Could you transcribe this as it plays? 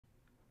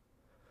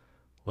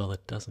Well,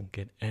 it doesn't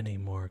get any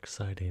more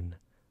exciting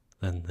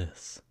than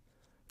this.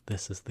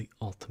 This is the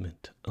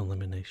ultimate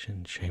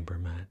Elimination Chamber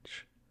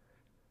match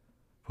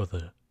for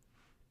the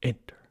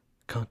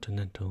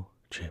Intercontinental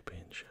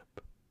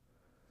Championship.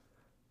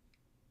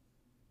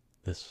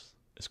 This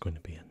is going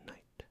to be a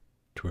night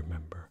to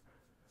remember.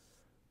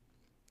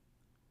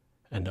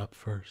 And up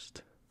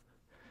first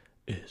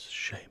is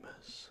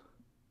SHAMUS.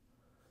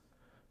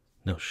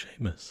 Now,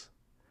 SHAMUS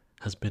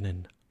has been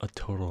in a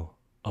total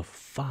of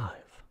 5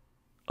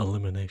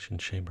 Elimination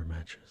Chamber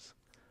matches,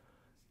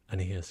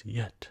 and he has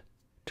yet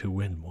to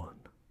win one.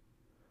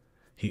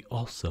 He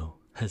also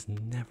has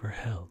never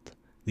held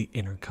the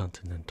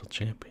Intercontinental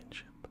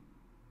Championship.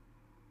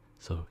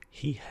 So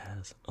he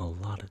has a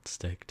lot at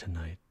stake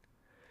tonight.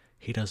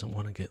 He doesn't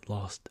want to get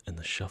lost in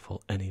the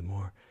shuffle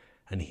anymore,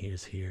 and he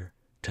is here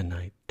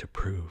tonight to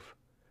prove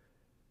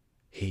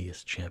he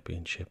is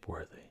championship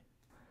worthy.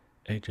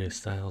 AJ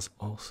Styles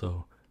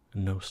also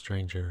no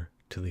stranger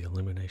to the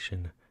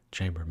Elimination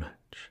Chamber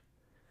match.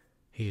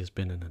 He has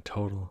been in a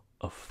total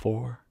of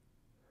 4,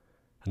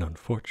 and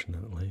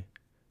unfortunately,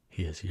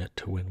 he has yet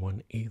to win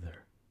one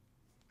either.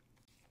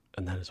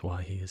 And that is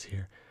why he is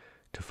here,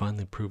 to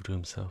finally prove to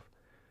himself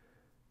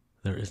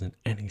there isn't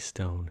any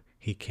stone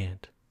he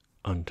can't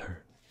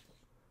unturn.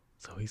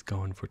 So he's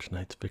going for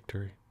tonight's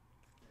victory.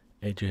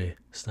 AJ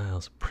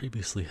Styles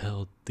previously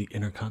held the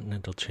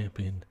Intercontinental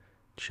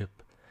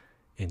Championship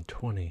in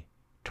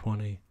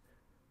 2020,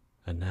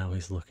 and now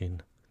he's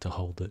looking to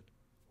hold it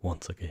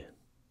once again.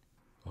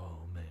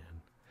 Oh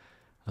man,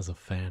 as a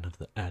fan of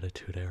the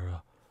Attitude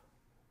Era,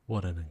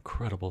 what an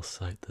incredible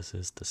sight this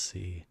is to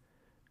see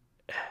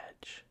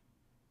Edge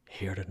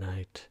here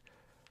tonight.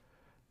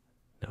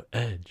 Now,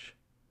 Edge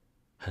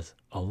has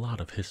a lot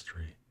of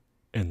history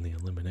in the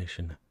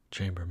Elimination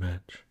Chamber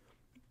match.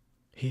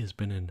 He has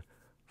been in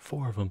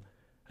 4 of them,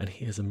 and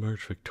he has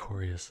emerged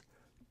victorious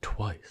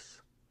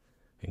twice,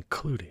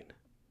 including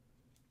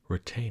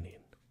retaining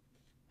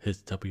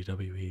his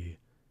WWE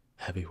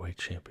Heavyweight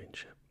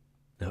Championship.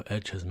 Now,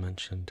 Edge has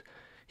mentioned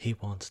he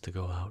wants to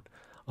go out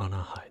on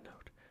a high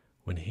note.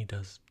 When he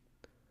does,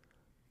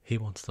 he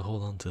wants to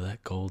hold on to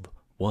that gold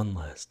one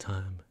last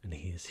time, and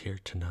he is here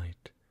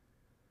tonight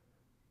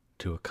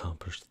to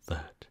accomplish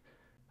that.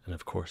 And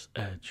of course,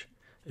 Edge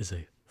is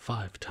a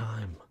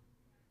 5-time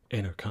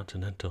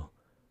Intercontinental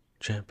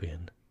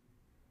Champion.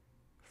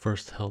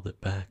 First held it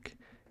back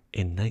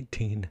in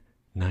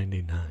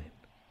 1999.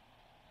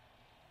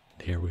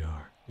 And here we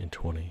are in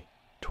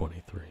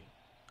 2023.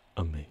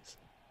 Amazing.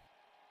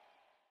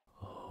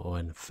 Oh,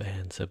 and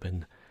fans have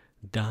been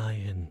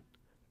dying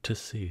to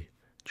see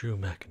Drew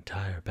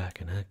McIntyre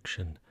back in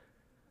action.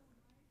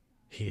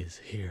 He is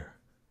here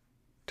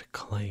to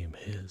claim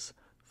his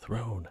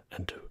throne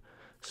and to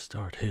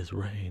start his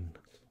reign.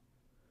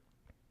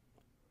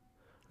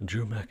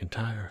 Drew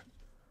McIntyre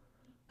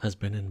has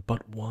been in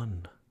but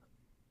one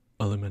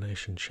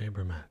Elimination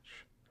Chamber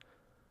match,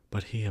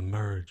 but he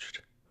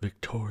emerged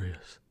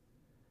victorious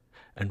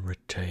and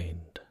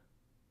retained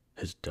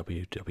his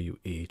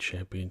WWE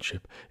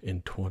Championship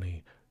in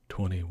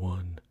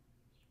 2021.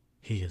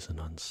 He is an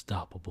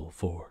unstoppable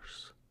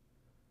force.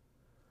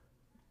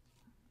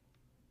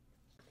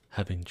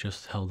 Having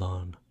just held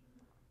on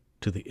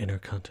to the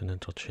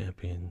Intercontinental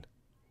Championship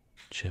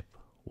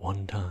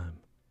one time,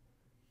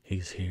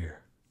 he's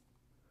here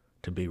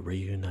to be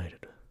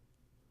reunited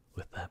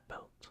with that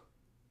belt.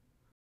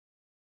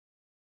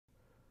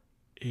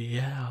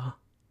 Yeah,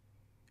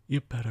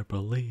 you better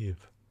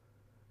believe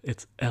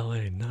it's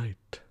LA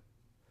Knight.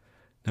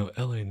 Now,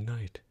 LA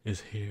Knight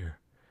is here.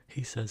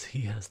 He says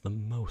he has the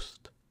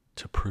most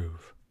to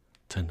prove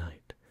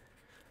tonight.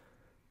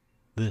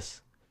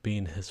 This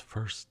being his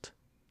first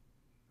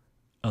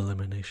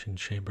Elimination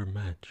Chamber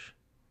match,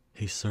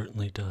 he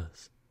certainly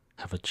does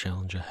have a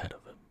challenge ahead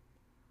of him.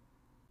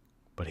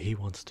 But he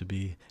wants to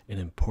be an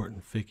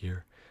important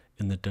figure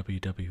in the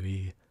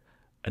WWE,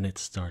 and it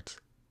starts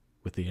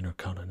with the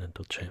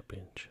Intercontinental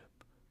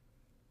Championship.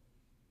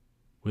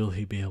 Will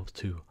he be able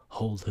to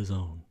hold his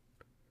own?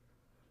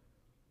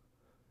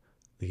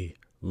 The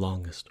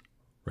longest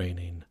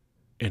reigning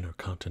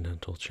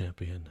Intercontinental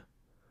Champion,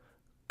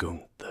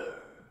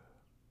 Gunther.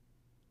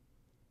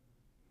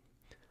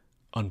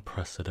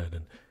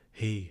 Unprecedented.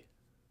 He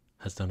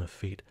has done a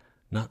feat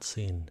not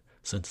seen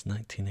since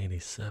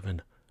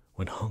 1987,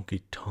 when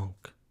Honky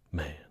Tonk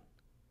Man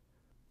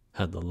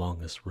had the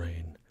longest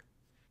reign.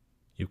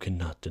 You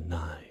cannot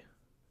deny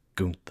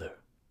Gunther,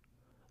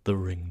 the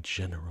ring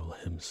general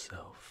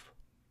himself,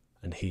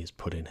 and he's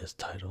putting his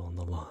title on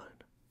the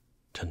line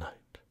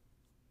tonight.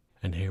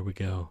 And here we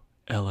go,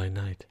 LA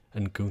Knight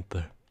and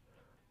Gunther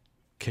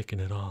kicking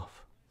it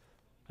off,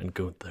 and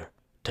Gunther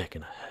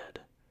taking ahead.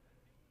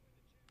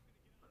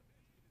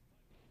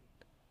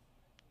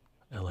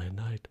 LA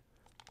Knight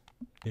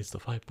needs to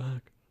fight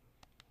back.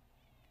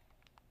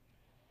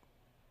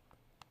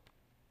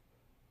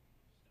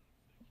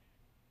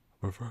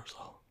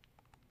 Reversal.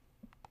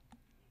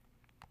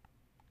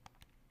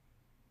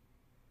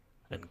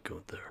 And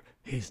Gunther,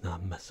 he's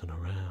not messing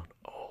around.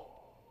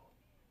 Oh,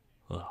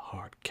 a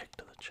hard kick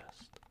to the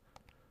chest.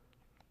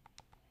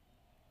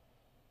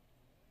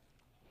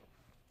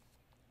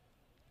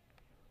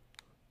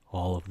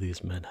 All of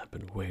these men have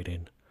been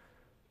waiting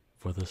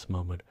for this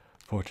moment,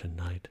 for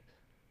tonight.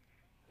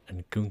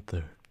 And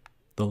Gunther,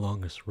 the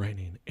longest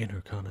reigning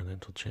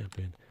Intercontinental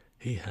Champion,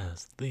 he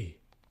has the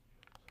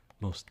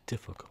most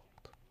difficult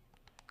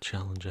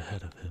challenge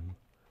ahead of him.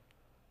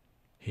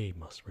 He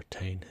must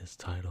retain his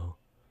title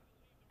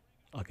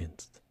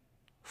against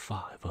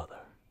 5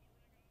 other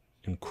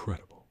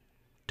incredible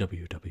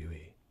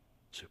WWE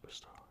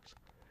superstars.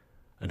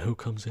 And who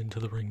comes into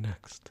the ring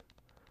next?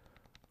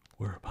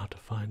 We're about to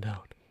find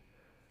out.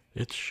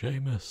 It's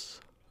SHAMUS.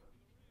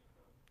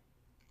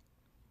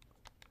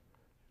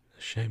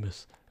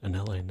 SHAMUS and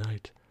LA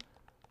Knight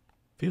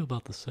feel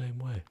about the same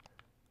way.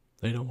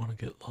 They don't want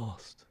to get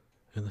lost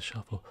in the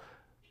shuffle.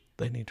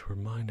 They need to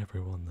remind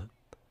everyone that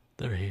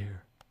they're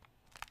here.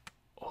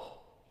 Oh,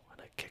 and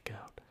a kick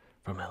out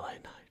from LA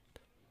Knight.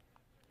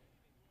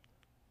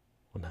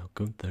 Well, now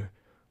Gunther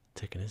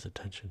taking his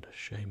attention to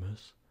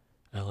SHAMUS.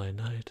 LA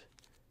Knight,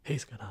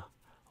 he's gonna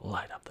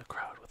light up the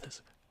crowd with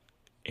his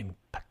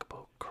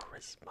impeccable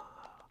charisma.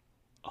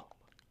 Oh.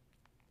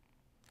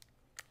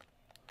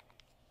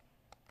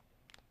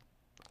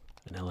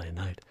 And LA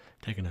Knight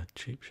taking a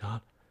cheap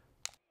shot.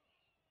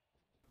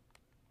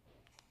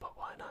 But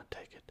why not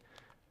take it?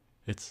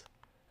 It's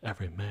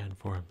every man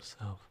for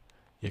himself.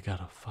 You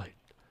gotta fight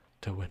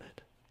to win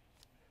it.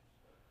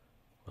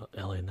 Well,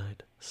 LA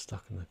Knight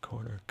stuck in the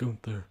corner.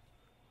 Gunther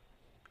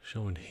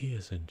showing he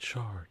is in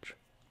charge.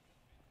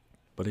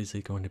 But is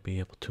he going to be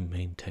able to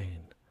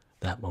maintain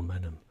that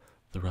momentum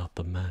throughout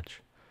the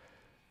match?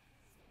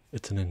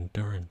 It's an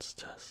endurance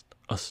test,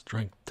 a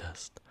strength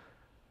test.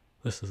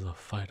 This is a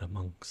fight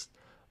amongst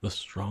the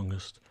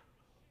strongest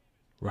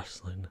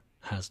wrestling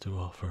has to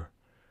offer.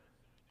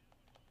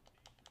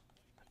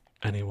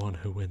 Anyone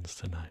who wins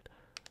tonight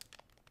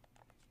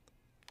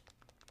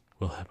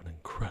will have an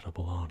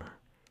incredible honor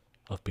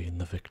of being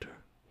the victor.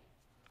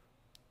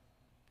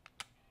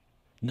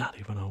 Not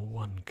even a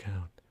 1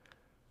 count.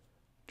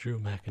 Drew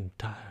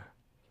McIntyre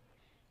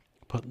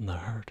putting the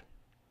hurt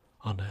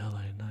onto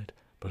LA Knight,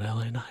 but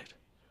LA Knight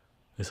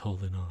is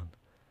holding on.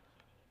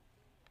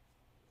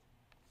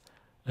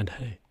 And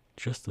hey,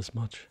 just as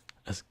much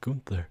as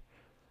Gunther,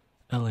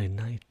 LA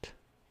Knight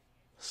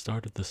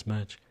started this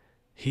match,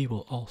 he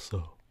will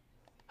also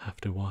have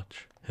to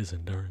watch his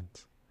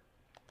endurance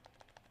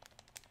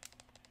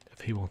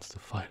if he wants to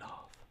fight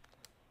off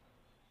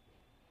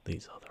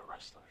these other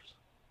wrestlers.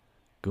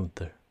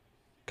 Gunther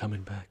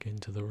coming back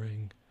into the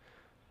ring.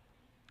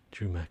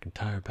 Drew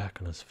McIntyre back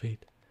on his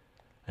feet,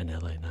 and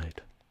LA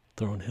Knight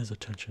throwing his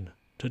attention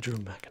to Drew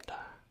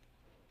McIntyre.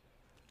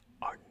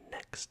 Our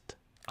next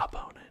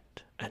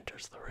opponent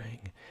enters the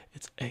ring.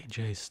 It's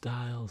AJ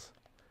Styles.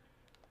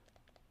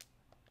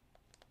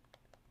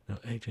 Now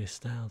AJ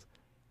Styles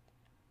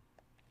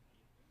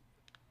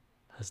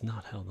has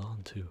not held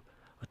on to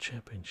a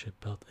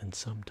championship belt in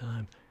some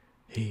time.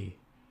 He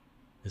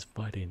is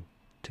fighting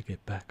to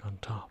get back on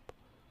top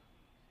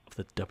of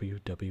the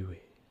WWE.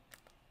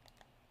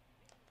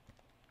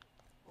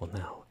 Well,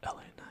 now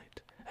LA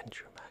Knight and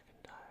Drew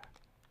McIntyre.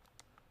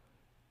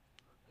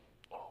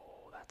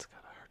 Oh, that's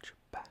gotta hurt your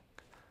back.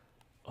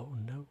 Oh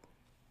no.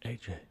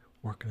 AJ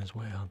working his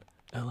way on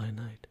LA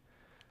Knight.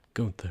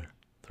 Gunther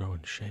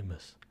throwing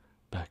SHAMUS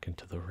back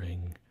into the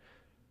ring.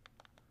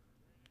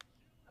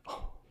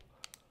 Oh,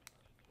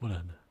 what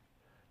an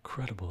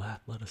incredible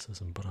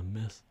athleticism, but a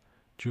miss.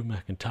 Drew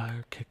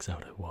McIntyre kicks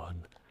out at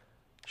 1.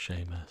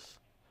 SHAMUS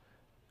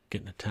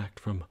getting attacked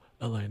from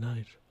LA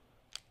Knight.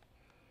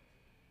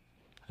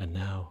 And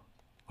now,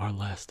 our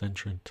last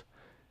entrant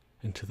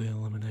into the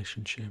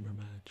Elimination Chamber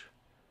match.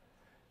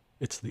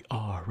 It's the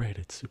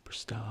R-rated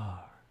superstar,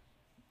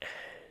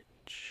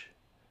 Edge.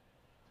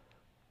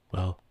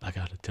 Well, I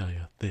gotta tell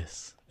you,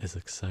 this is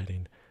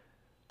exciting.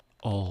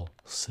 All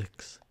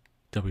 6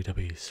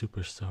 WWE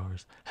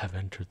superstars have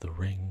entered the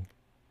ring.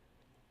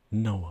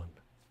 No one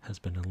has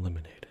been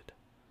eliminated.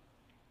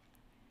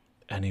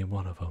 Any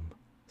one of them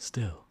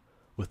still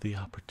with the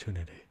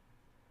opportunity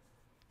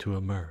to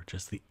emerge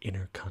as the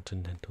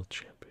Intercontinental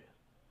Champion.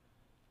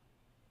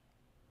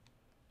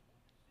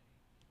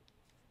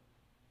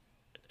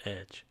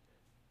 Edge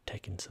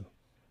taking some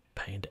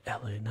pain to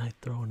LA Knight,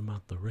 throwing him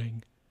out the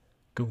ring.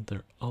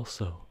 Gunther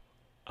also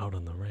out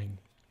on the ring.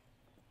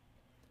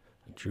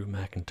 And Drew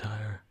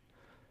McIntyre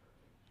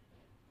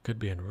could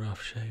be in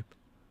rough shape.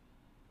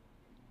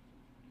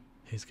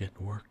 He's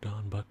getting worked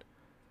on, but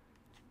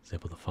he's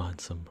able to find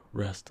some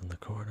rest in the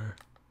corner.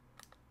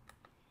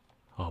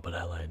 Oh, but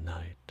LA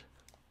Knight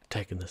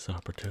taking this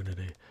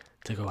opportunity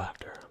to go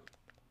after him.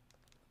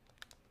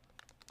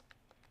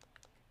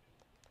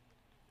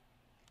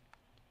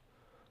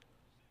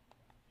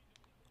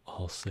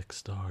 All 6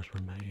 stars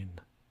remain.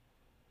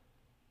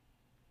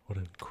 What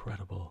an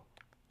incredible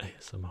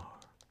ASMR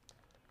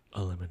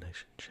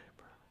Elimination Chamber.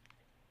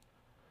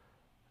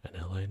 And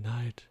LA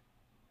Knight,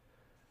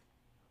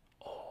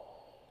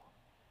 oh,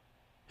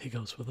 he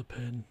goes for the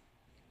pin.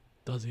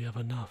 Does he have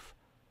enough?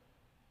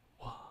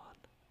 1,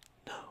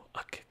 no,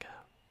 a kick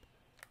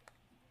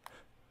out.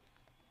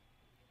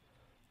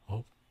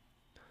 Oh,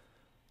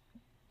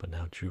 but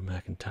now Drew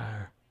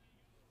McIntyre,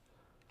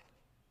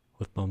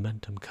 with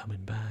momentum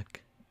coming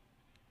back.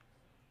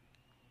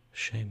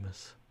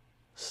 Sheamus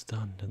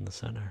stunned in the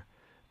center.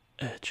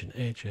 Edge and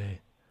AJ,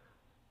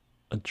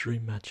 a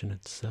dream match in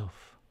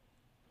itself,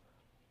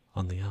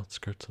 on the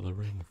outskirts of the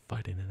ring,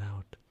 fighting it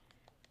out.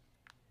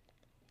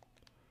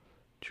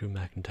 Drew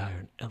McIntyre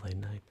and LA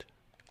Knight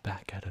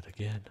back at it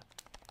again.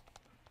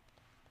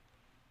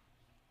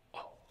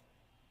 Oh.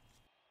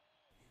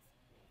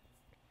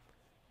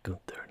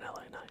 Gunther and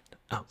LA Knight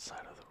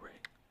outside of the ring.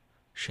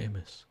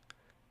 Sheamus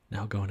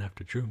now going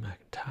after Drew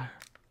McIntyre.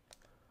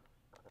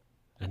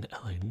 And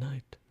LA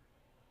Knight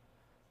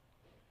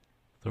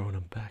throwing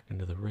him back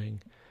into the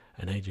ring.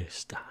 And AJ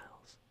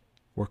Styles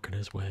working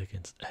his way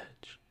against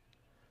Edge.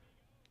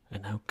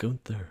 And now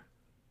Gunther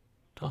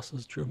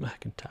tosses Drew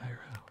McIntyre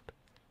out.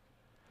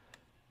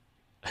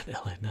 And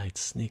LA Knight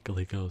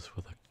sneakily goes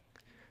for the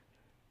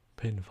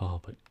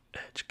pinfall, but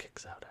Edge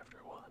kicks out after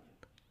one.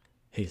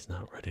 He's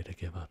not ready to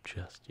give up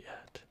just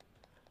yet.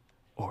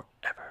 Or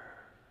ever.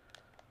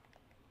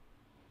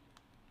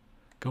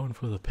 Going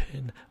for the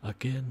pin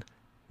again.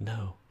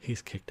 No,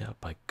 he's kicked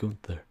out by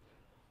Gunther.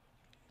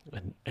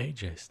 And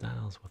AJ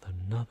Styles with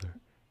another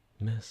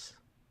miss.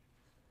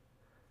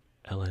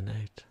 LA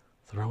Knight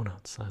thrown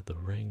outside the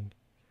ring.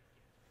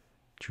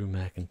 Drew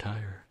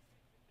McIntyre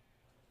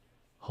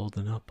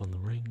holding up on the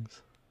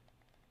rings.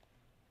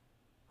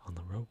 On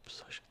the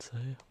ropes, I should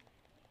say.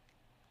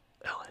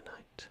 LA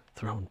Knight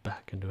thrown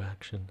back into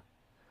action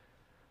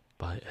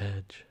by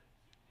Edge.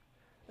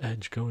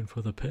 Edge going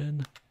for the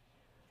pin.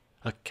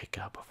 A kick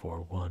out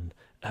before one.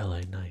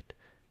 LA Knight,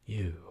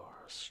 you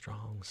are a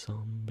strong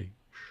son bitch.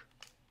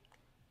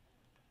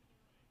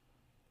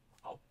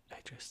 Oh,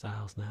 AJ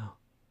Styles now.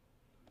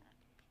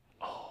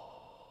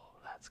 Oh,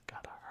 that's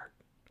gotta hurt.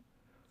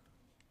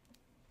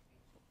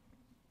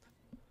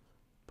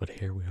 But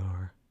here we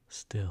are,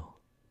 still,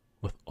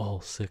 with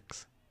all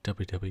 6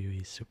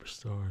 WWE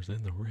superstars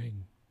in the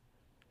ring.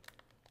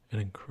 An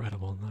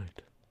incredible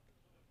night.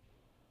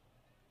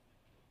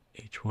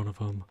 Each one of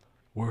them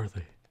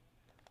worthy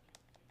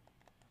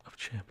of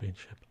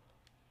championship.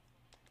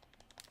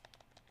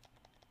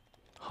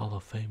 Hall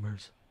of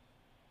Famers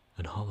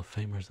and Hall of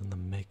Famers in the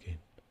making.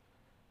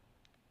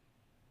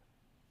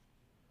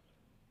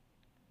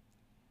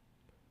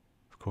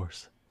 Of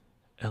course,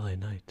 LA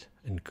Knight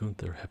and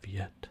Gunther have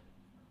yet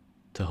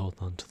to hold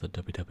on to the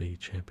WWE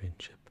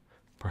Championship.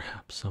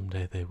 Perhaps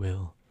someday they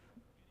will.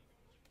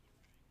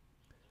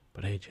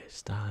 But AJ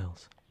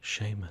Styles,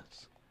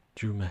 Sheamus,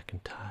 Drew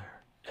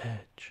McIntyre,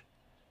 Edge,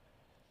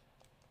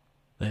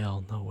 they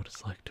all know what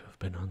it's like to have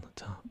been on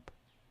the top.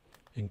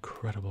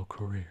 Incredible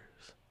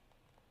careers.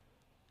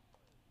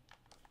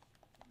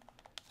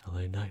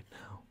 LA Knight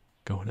now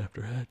going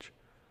after Edge.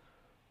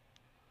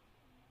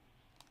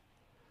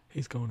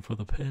 He's going for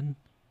the pin.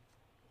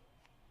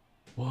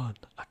 One,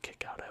 a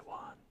kick out at one.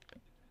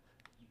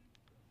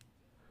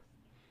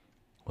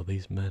 Well,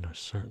 these men are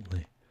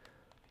certainly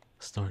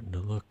starting to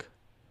look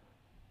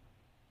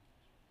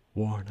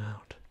worn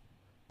out.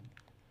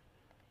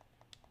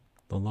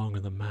 The longer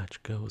the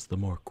match goes, the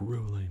more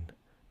grueling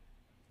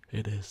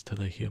it is to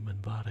the human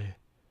body.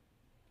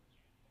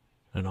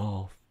 And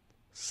all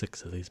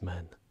 6 of these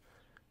men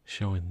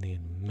showing the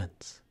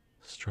immense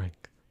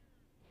strength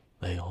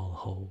they all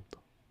hold.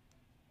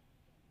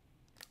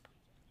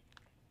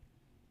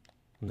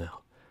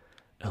 Now,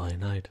 LA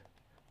Knight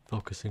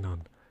focusing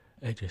on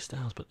AJ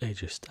Styles, but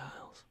AJ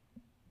Styles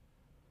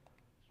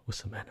with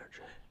some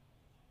energy.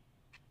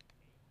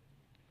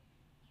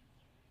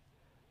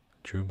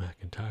 Drew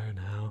McIntyre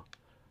now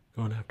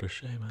going after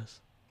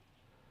Sheamus.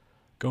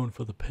 Going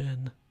for the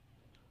pin.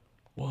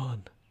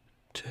 1,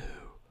 2,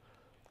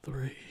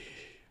 3.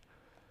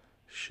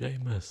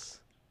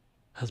 Sheamus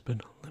has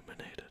been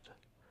eliminated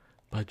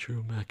by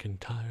Drew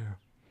McIntyre.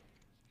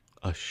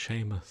 A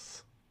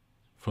Sheamus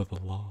for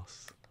the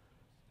loss.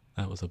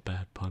 That was a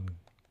bad pun.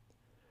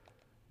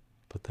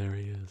 But there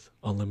he is,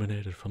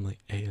 eliminated from the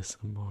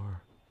ASMR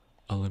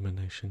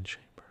Elimination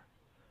Chamber.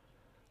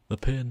 The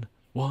pin,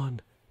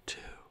 1, 2.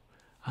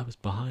 I was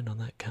behind on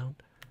that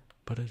count,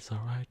 but it's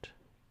alright.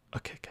 A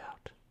kick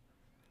out.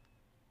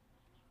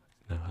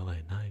 Now LA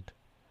Knight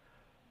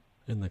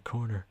in the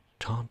corner,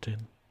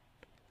 taunting,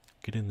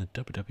 getting the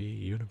WWE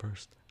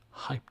Universe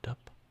hyped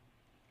up.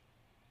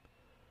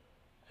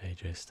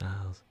 AJ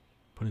Styles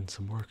putting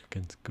some work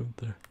against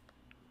Gunther.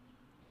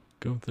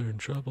 Gunther in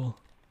trouble.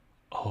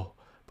 Oh,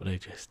 but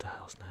AJ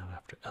Styles now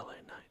after LA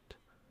Knight.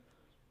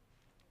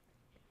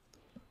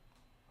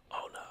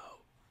 Oh no.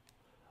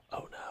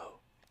 Oh no.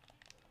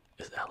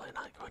 Is LA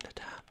Knight going to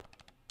tap?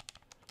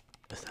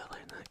 Is LA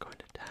Knight going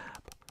to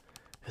tap?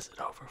 Is it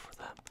over for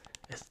them?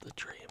 Is the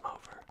dream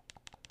over?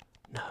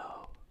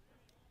 No.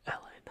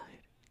 LA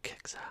Knight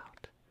kicks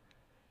out.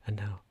 And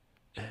now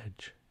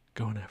Edge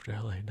going after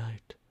LA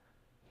Knight.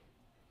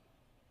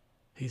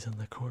 He's in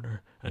the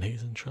corner and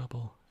he's in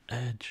trouble.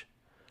 Edge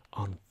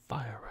on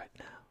fire right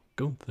now.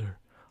 Gunther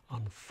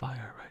on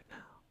fire right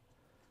now.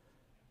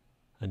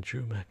 And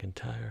Drew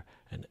McIntyre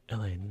and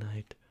LA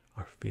Knight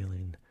are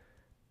feeling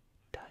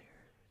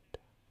tired.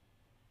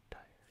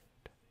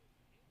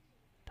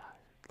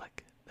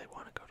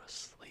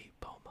 asleep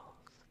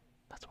almost.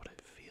 That's what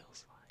it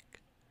feels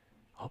like.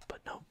 Oh, but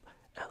nope.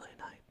 LA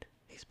Knight.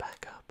 He's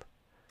back up.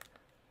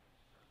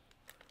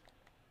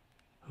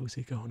 Who's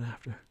he going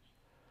after?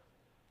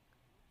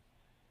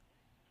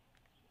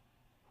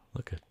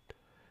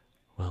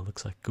 Well,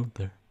 looks like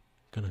Gunther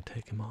gonna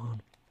take him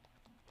on.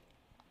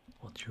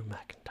 Well, Drew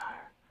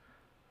McIntyre.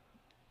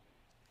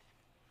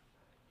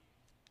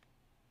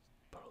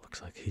 But it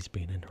looks like he's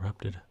being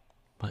interrupted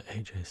by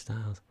AJ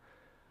Styles.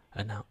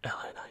 And now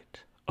LA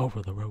Knight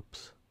over the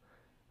ropes.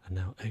 And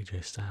now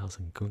AJ Styles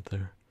and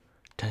Gunther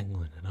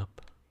tangling it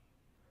up.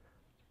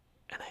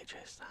 And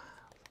AJ Styles.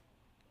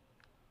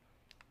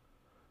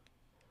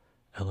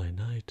 LA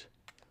Knight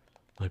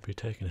might be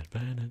taking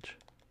advantage.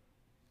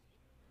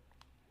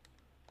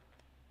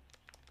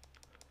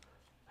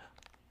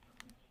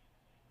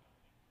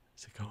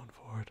 Is he going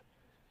for it?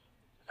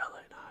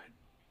 LA Knight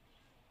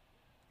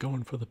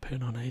going for the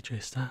pin on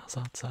AJ Styles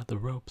outside the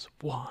ropes.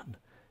 1,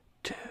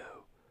 2,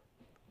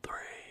 3.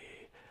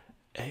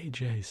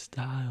 AJ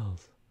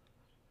Styles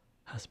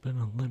has been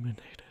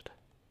eliminated.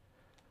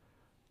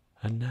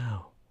 And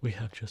now we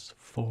have just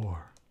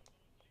 4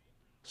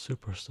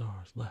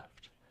 superstars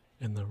left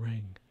in the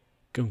ring.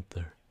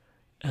 Gunther,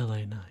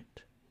 LA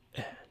Knight,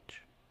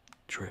 Edge,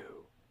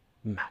 Drew,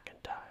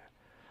 McIntyre.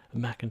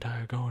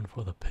 McIntyre going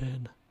for the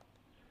pin.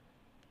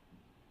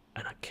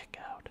 And a kick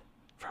out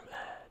from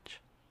Edge.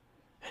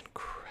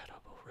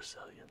 Incredible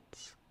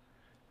resilience.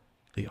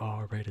 The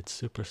R-rated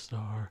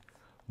superstar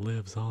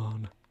lives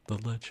on.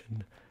 The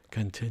legend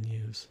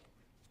continues.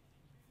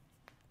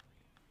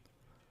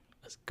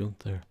 As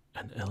Gunther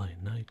and LA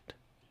Knight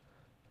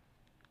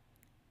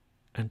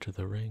enter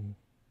the ring.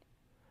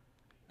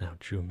 Now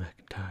Drew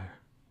McIntyre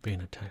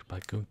being attacked by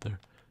Gunther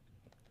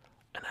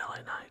and LA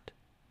Knight.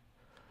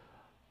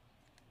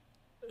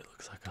 It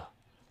looks like a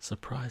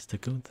surprise to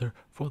Gunther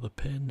for the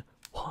pin.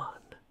 1,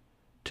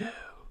 2,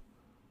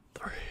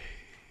 3.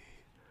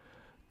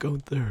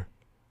 Gunther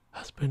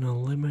has been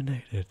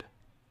eliminated.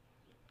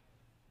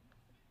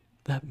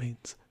 That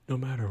means no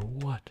matter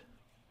what,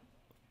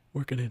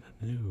 we're getting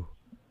a new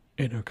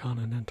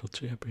Intercontinental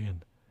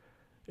Champion.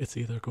 It's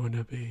either going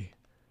to be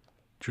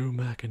Drew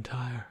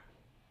McIntyre,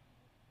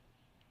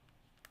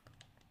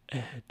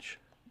 Edge,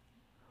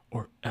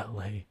 or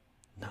LA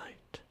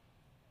Knight.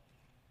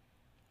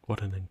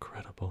 What an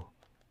incredible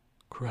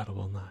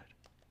night.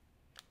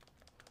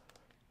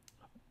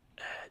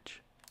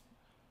 Edge.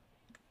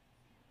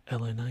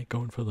 LA Knight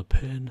going for the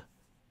pin.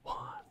 1,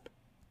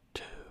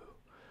 2.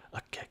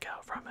 A kick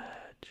out from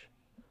Edge.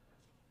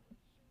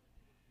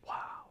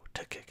 Wow,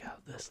 to kick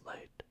out this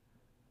late.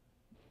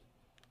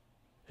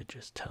 It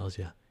just tells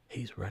you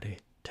he's ready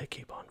to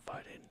keep on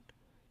fighting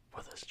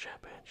for this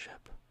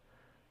championship.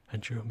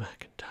 And Drew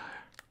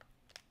McIntyre.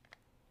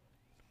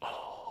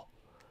 Oh,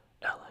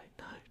 LA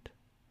Knight.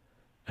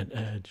 And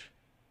Edge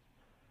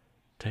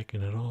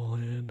taking it all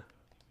in.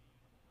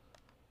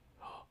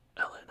 Oh,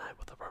 LA Knight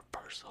with a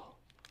reversal.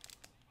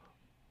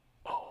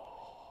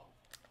 Oh.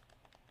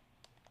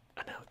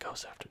 And now it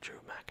goes after Drew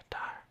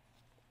McIntyre.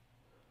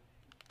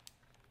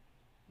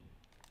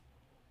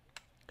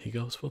 He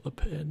goes for the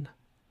pin.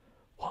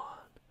 1,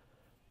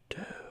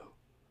 2,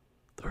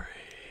 3.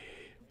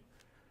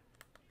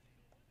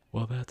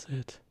 Well, that's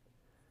it.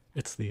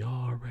 It's the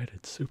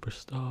R-rated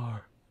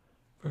superstar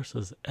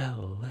versus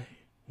LA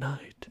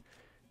Knight.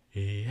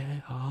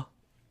 Yeah.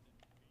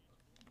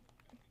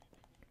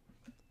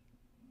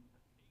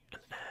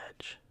 And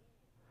Edge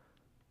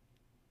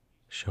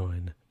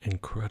showing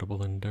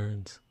incredible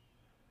endurance,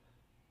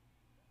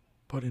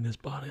 putting his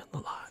body on the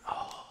line.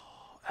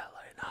 Oh,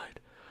 LA Knight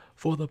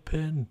for the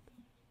pin.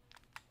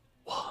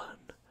 1.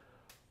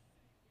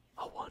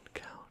 A 1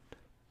 count.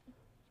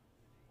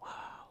 Wow.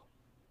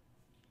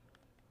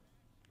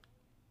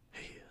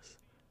 He is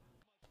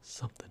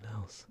something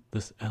else.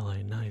 This LA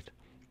Knight,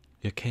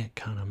 you can't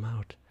count him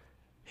out.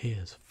 He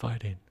is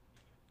fighting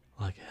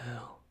like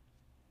hell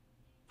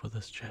for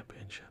this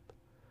championship.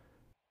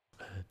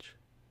 Edge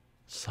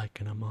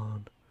psyching him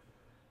on.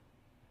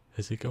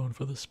 Is he going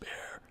for the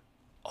spear?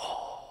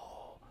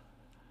 Oh,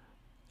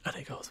 and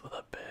he goes with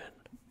a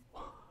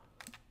pin.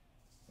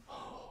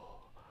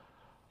 Oh,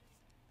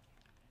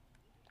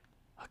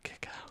 a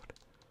kick out.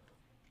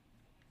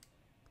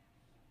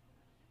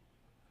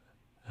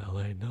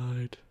 LA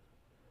Knight.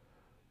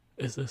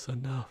 Is this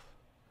enough?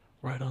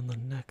 Right on the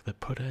neck that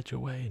put Edge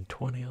away in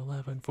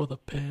 2011 for the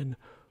pin.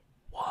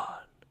 1.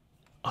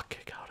 A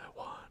kick out at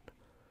 1.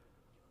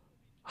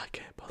 I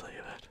can't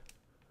believe it.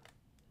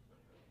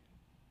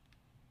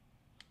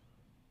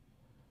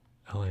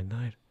 LA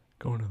Knight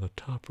going to the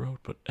top rope,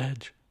 but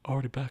Edge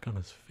already back on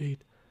his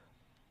feet.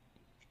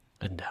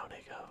 And down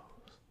he goes.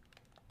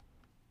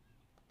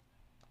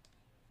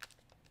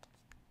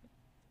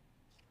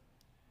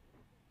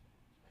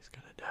 He's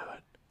gonna do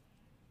it.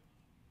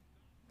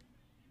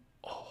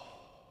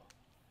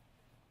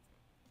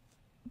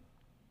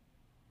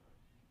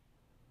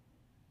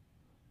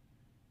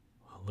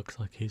 Looks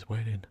like he's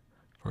waiting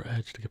for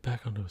Edge to get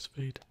back onto his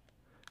feet.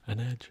 And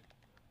Edge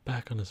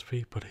back on his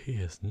feet, but he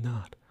is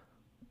not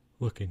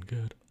looking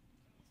good.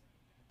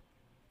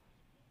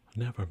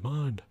 Never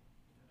mind.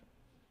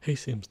 He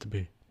seems to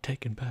be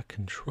taking back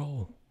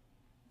control.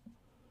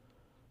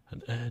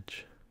 And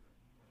Edge.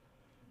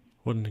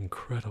 What an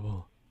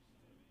incredible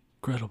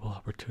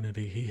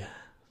opportunity he has.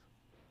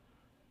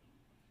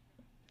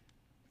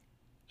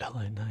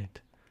 LA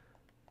Knight.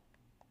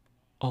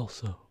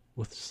 Also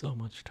with so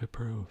much to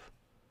prove.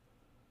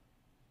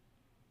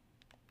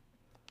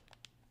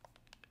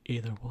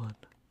 Either one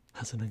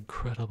has an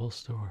incredible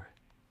story.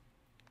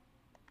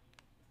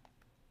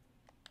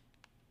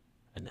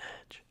 And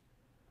Edge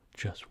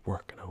just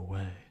working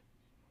away.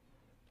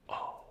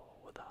 Oh,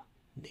 with a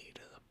knee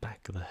to the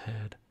back of the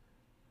head.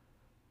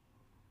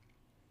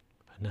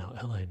 And now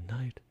LA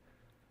Knight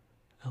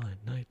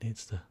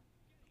needs to...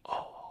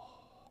 Oh,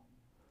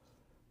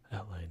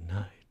 LA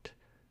Knight.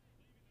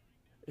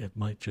 It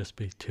might just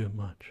be too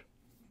much.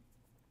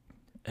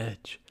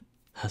 Edge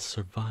has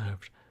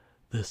survived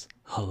this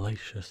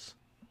hellacious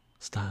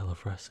style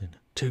of wrestling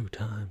 2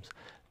 times.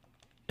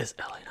 Is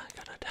LA Knight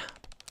gonna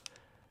tap?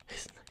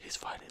 He's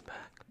fighting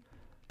back.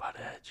 But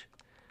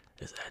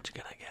is Edge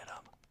gonna get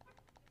him?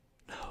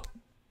 No.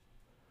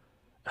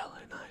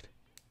 LA Knight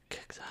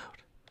kicks out.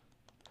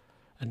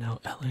 And now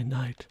LA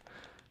Knight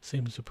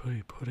seems to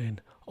be putting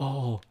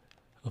all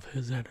of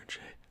his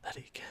energy that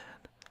he can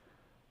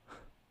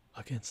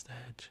against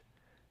Edge.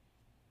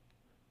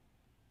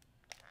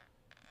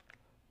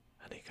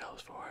 And he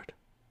goes for it.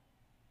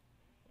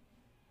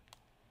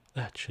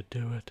 That should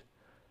do it.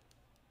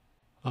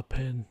 A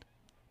pin.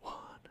 1,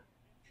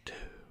 2,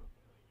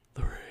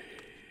 3.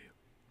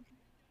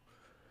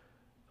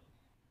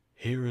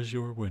 Here is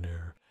your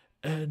winner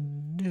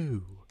and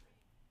new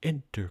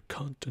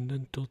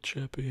Intercontinental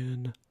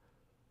Champion,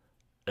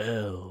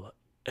 LA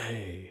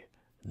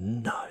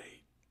Knight.